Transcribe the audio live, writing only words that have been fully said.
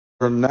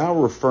We're now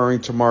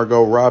referring to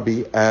Margot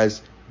Robbie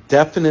as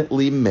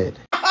definitely mid.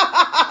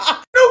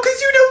 No,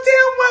 because you know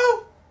damn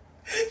well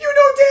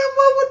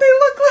what they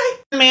look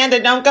like.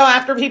 Amanda, don't go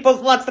after people's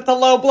looks. That's a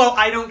low blow.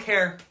 I don't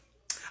care.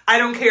 I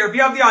don't care. If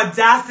you have the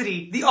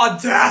audacity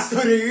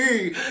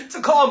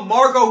to call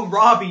Margot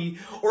Robbie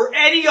or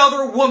any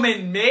other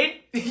woman mid,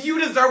 you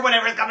deserve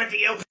whatever's coming to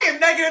you. I am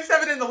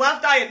 -7 in the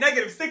left eye and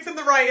 -6 in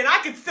the right, and I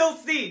can still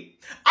see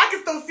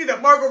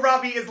that Margot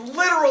Robbie is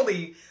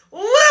literally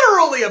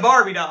a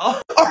Barbie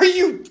doll. Are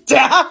you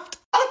daft?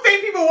 All the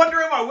same people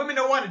wondering why women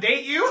don't want to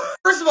date you.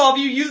 First of all, if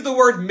you use the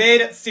word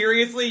mid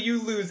seriously,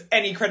 you lose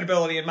any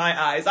credibility in my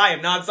eyes. I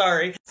am not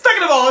sorry.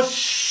 Second of all,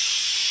 shh.